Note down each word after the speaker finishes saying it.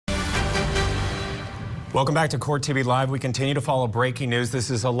Welcome back to Court TV Live. We continue to follow breaking news. This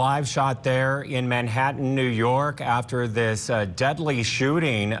is a live shot there in Manhattan, New York, after this deadly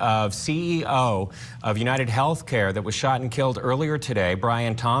shooting of CEO of UnitedHealthcare that was shot and killed earlier today,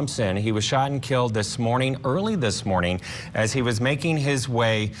 Brian Thompson. He was shot and killed this morning, early this morning, as he was making his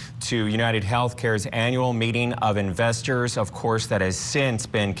way to UnitedHealthcare's annual meeting of investors. Of course, that has since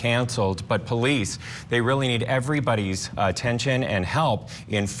been canceled, but police, they really need everybody's attention and help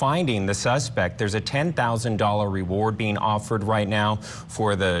in finding the suspect. There's a $10,000 reward being offered right now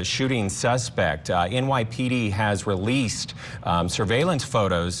for the shooting suspect. NYPD has released surveillance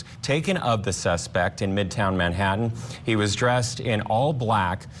photos taken of the suspect in Midtown Manhattan. He was dressed in all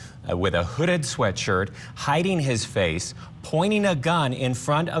black with a hooded sweatshirt, hiding his face, pointing a gun in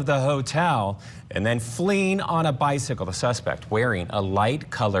front of the hotel, and then fleeing on a bicycle. The suspect wearing a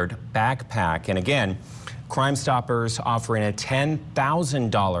light-colored backpack. And again, Crime Stoppers offering a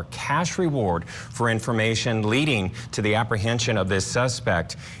 $10,000 cash reward for information leading to the apprehension of this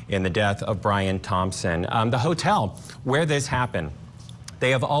suspect in the death of Brian Thompson. The hotel where this happened,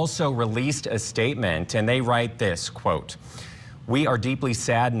 they have also released a statement, and they write this, quote, "We are deeply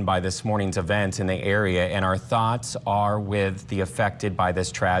saddened by this morning's events in the area, and our thoughts are with the affected by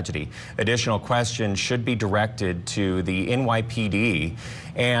this tragedy. Additional questions should be directed to the NYPD."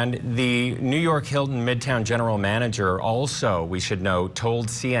 And the New York Hilton Midtown general manager also, we should know, told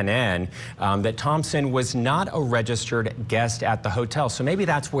CNN that Thompson was not a registered guest at the hotel. So maybe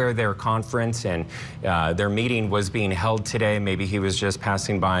that's where their conference and their meeting was being held today. Maybe he was just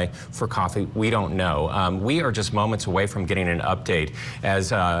passing by for coffee. We don't know. We are just moments away from getting an update.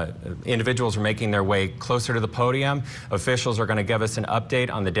 As individuals are making their way closer to the podium, officials are going to give us an update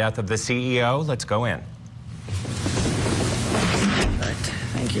on the death of the CEO. Let's go in.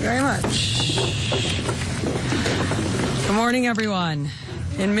 Thank you very much. Good morning, everyone.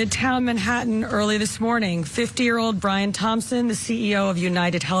 In Midtown Manhattan early this morning, 50-year-old Brian Thompson, the CEO of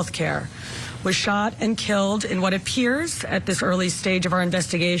UnitedHealthcare, was shot and killed in what appears, at this early stage of our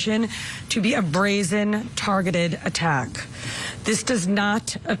investigation, to be a brazen, targeted attack. This does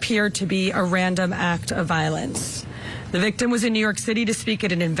not appear to be a random act of violence. The victim was in New York City to speak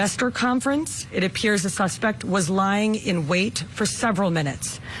at an investor conference. It appears the suspect was lying in wait for several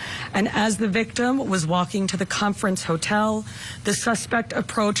minutes. And as the victim was walking to the conference hotel, the suspect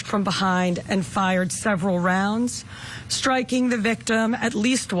approached from behind and fired several rounds, striking the victim at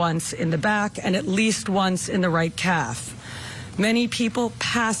least once in the back and at least once in the right calf. Many people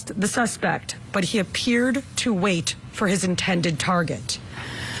passed the suspect, but he appeared to wait for his intended target.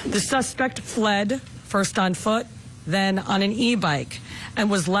 The suspect fled, first on foot, then on an e-bike, and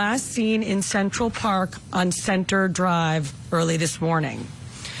was last seen in Central Park on Center Drive early this morning.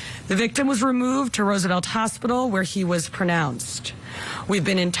 The victim was removed to Roosevelt Hospital, where he was pronounced. We've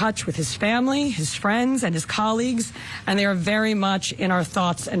been in touch with his family, his friends, and his colleagues, and they are very much in our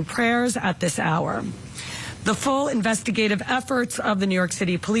thoughts and prayers at this hour. The full investigative efforts of the New York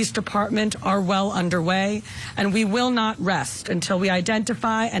City Police Department are well underway, and we will not rest until we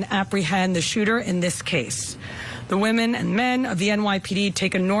identify and apprehend the shooter in this case. The women and men of the NYPD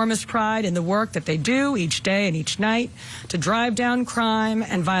take enormous pride in the work that they do each day and each night to drive down crime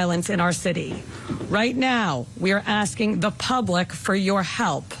and violence in our city. Right now, we are asking the public for your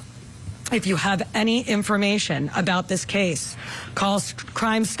help. If you have any information about this case, call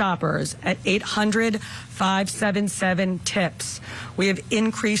Crime Stoppers at 800-577-TIPS. We have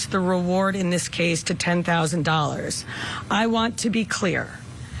increased the reward in this case to $10,000. I want to be clear.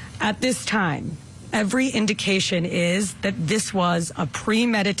 At this time, every indication is that this was a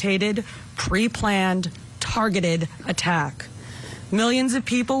premeditated, pre-planned, targeted attack. Millions of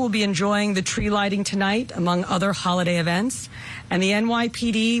people will be enjoying the tree lighting tonight, among other holiday events, and the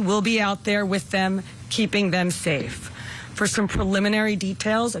NYPD will be out there with them, keeping them safe. For some preliminary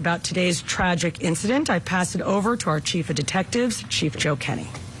details about today's tragic incident, I pass it over to our Chief of Detectives, Chief Joe Kenny.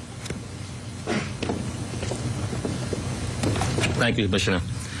 Thank you, Commissioner.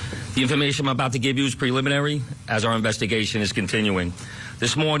 The information I'm about to give you is preliminary, as our investigation is continuing.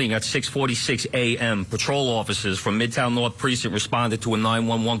 This morning at 6:46 a.m., patrol officers from Midtown North Precinct responded to a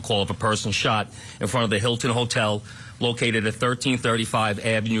 911 call of a person shot in front of the Hilton Hotel located at 1335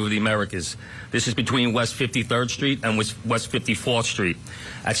 Avenue of the Americas. This is between West 53rd Street and West 54th Street.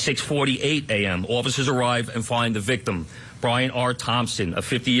 At 6:48 a.m., officers arrive and find the victim, Brian R. Thompson, a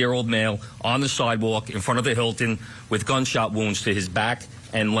 50-year-old male, on the sidewalk in front of the Hilton with gunshot wounds to his back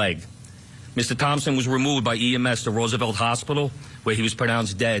and leg. Mr. Thompson was removed by EMS to Roosevelt Hospital, where he was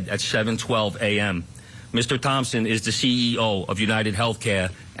pronounced dead at 7:12 a.m. Mr. Thompson is the CEO of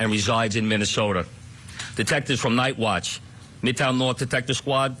UnitedHealthcare and resides in Minnesota. Detectives from Night Watch Midtown North Detective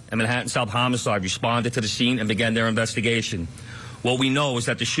Squad and Manhattan South Homicide responded to the scene and began their investigation. What we know is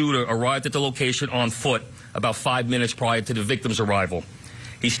that the shooter arrived at the location on foot about 5 minutes prior to the victim's arrival.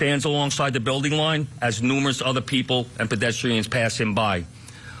 He stands alongside the building line as numerous other people and pedestrians pass him by.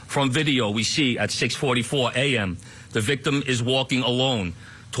 From video, we see at 6:44 a.m., the victim is walking alone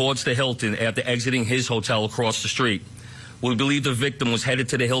towards the Hilton after exiting his hotel across the street. We believe the victim was headed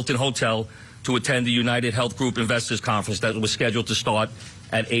to the Hilton Hotel to attend the United Health Group Investors Conference that was scheduled to start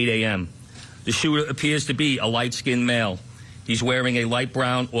at 8 a.m. The shooter appears to be a light-skinned male. He's wearing a light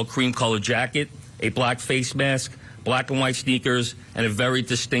brown or cream-colored jacket, a black face mask, black and white sneakers, and a very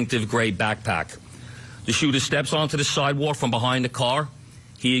distinctive gray backpack. The shooter steps onto the sidewalk from behind the car.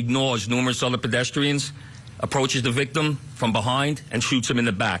 He ignores numerous other pedestrians, approaches the victim from behind, and shoots him in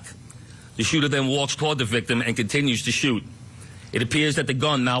the back. The shooter then walks toward the victim and continues to shoot. It appears that the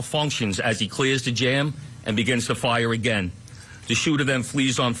gun malfunctions as he clears the jam and begins to fire again. The shooter then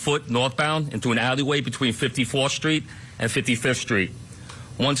flees on foot northbound into an alleyway between 54th Street and 55th Street.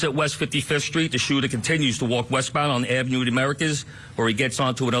 Once at West 55th Street, the shooter continues to walk westbound on Avenue of the Americas, where he gets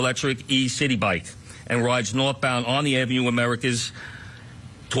onto an electric E-City bike and rides northbound on the Avenue of Americas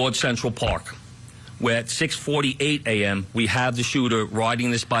towards Central Park, where at 6:48 a.m., we have the shooter riding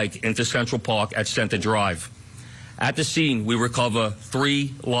this bike into Central Park at Center Drive. At the scene, we recover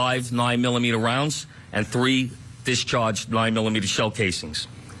 3 live 9mm rounds and 3 discharged 9mm shell casings.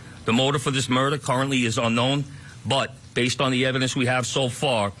 The motive for this murder currently is unknown, but based on the evidence we have so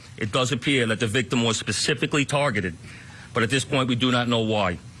far, it does appear that the victim was specifically targeted, but at this point we do not know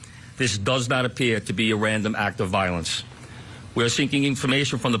why. This does not appear to be a random act of violence. We are seeking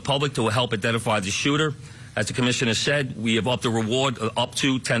information from the public to help identify the shooter. As the Commissioner said, we have upped the reward up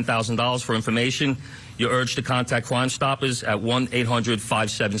to $10,000 for information. You're urged to contact Crime Stoppers at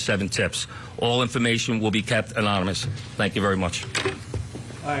 1-800-577-TIPS. All information will be kept anonymous. Thank you very much.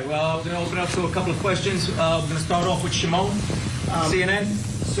 All right, well, I'm going to open up to a couple of questions. We're going to start off with Shimon, CNN.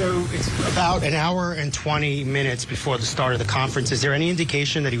 So it's about an hour and 20 minutes before the start of the conference. Is there any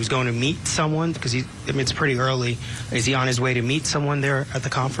indication that he was going to meet someone? Because it's pretty early. Is he on his way to meet someone there at the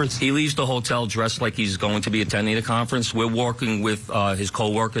conference? He leaves the hotel dressed like he's going to be attending the conference. We're working with his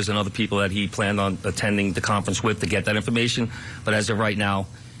co-workers and other people that he planned on attending the conference with to get that information. But as of right now,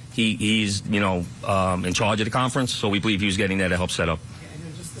 he's in charge of the conference, so we believe he was getting there to help set up. And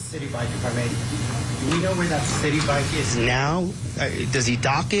then just the city bike, if I may. Do we know where that city bike is now? Does he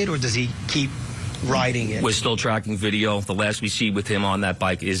dock it or does he keep riding it? We're still tracking video. The last we see with him on that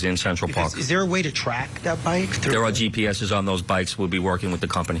bike is in Central Park. Is there a way to track that bike? There are GPSs on those bikes. We'll be working with the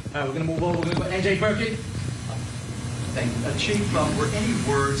company. All right, we're going to move on. We're going to go NJ Berkey. Thank you. Chief, were any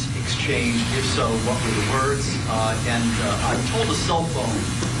words exchanged? If so, what were the words? I'm told a cell phone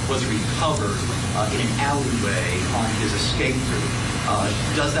was recovered in an alleyway on his escape route.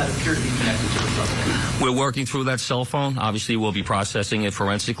 Does that appear to be connected to the suspect? We're working through that cell phone. Obviously, we'll be processing it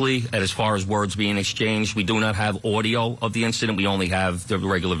forensically. And as far as words being exchanged, we do not have audio of the incident. We only have the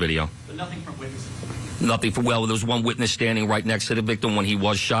regular video. But nothing from witnesses? Nothing from, well, there was one witness standing right next to the victim when he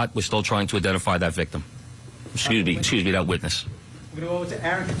was shot. We're still trying to identify that victim. Excuse me, that witness. We're going to go over to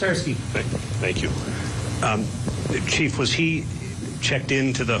Aaron Katersky. Thank you. Chief, was he checked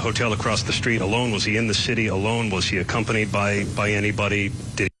into the hotel across the street alone? Was he in the city alone? Was he accompanied by anybody?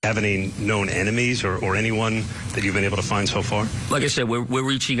 Did he have any known enemies or anyone that you've been able to find so far? Like I said, we're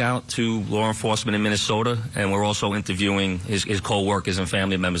reaching out to law enforcement in Minnesota, and we're also interviewing his co-workers and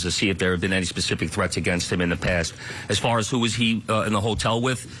family members to see if there have been any specific threats against him in the past. As far as who was he in the hotel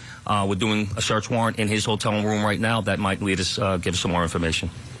with, we're doing a search warrant in his hotel room right now. That might lead us, give us some more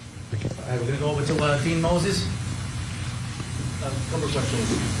information. All right, we're going to go over to Dean Moses. A couple of questions.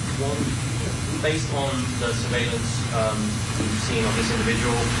 One, based on the surveillance you've seen of this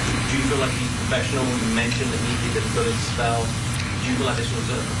individual, do you feel like he's professional? You mentioned that he did a bullet spell. Do you feel like this was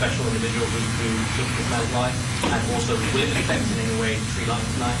a professional individual who took this man's life? And also, will it affect in any way tree life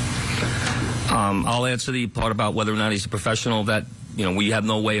tonight? I'll answer the part about whether or not he's a professional. That, we have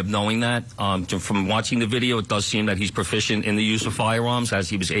no way of knowing that. From watching the video, it does seem that he's proficient in the use of firearms, as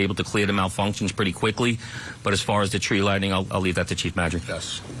he was able to clear the malfunctions pretty quickly. But as far as the tree lighting, I'll leave that to Chief Madrick.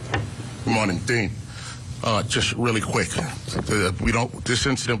 Yes. Good morning, Dean. Just really quick, this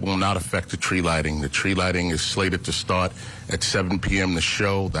incident will not affect the tree lighting. The tree lighting is slated to start at 7 p.m. The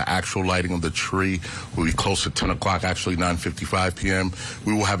show, the actual lighting of the tree will be close to 10 o'clock, actually 9:55 p.m.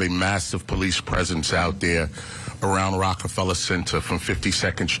 We will have a massive police presence out there around Rockefeller Center from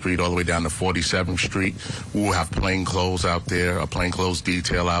 52nd Street all the way down to 47th Street. We will have plainclothes out there, a plainclothes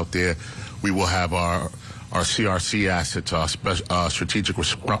detail out there. We will have our CRC assets, our strategic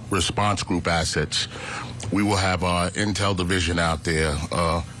response group assets. We will have our intel division out there,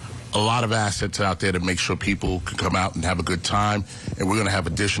 a lot of assets out there to make sure people can come out and have a good time. And we're going to have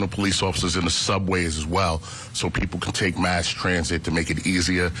additional police officers in the subways as well, so people can take mass transit to make it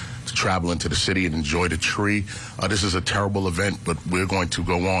easier to travel into the city and enjoy the tree. This is a terrible event, but we're going to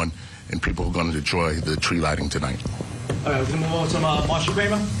go on, and people are going to enjoy the tree lighting tonight. All right, we're going to move on to Marsha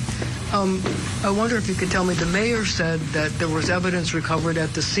Kramer. I wonder if you could tell me, the mayor said that there was evidence recovered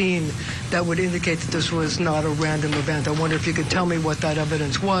at the scene that would indicate that this was not a random event. I wonder if you could tell me what that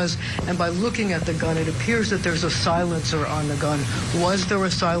evidence was. And by looking at the gun, it appears that there's a silencer on the gun. Was there a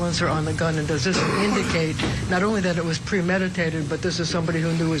silencer on the gun? And does this indicate not only that it was premeditated, but this is somebody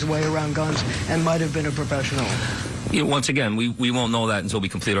who knew his way around guns and might have been a professional? Once again, we won't know that until we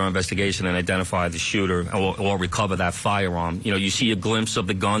complete our investigation and identify the shooter or recover that firearm. You see a glimpse of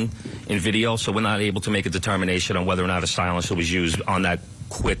the gun in video, so we're not able to make a determination on whether or not a silencer was used on that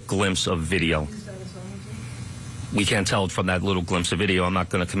quick glimpse of video. We can't tell from that little glimpse of video. I'm not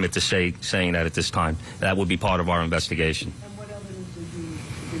going to commit to saying that at this time. That would be part of our investigation. And what evidence did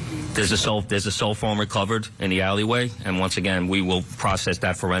you There's a cell phone recovered in the alleyway, and once again, we will process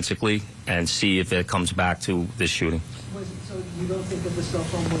that forensically and see if it comes back to this shooting. So you don't think that the cell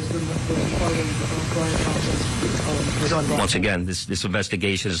phone was part of Brian Thompson's, was on Brian? Once again, this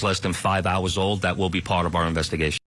investigation is less than 5 hours old. That will be part of our investigation.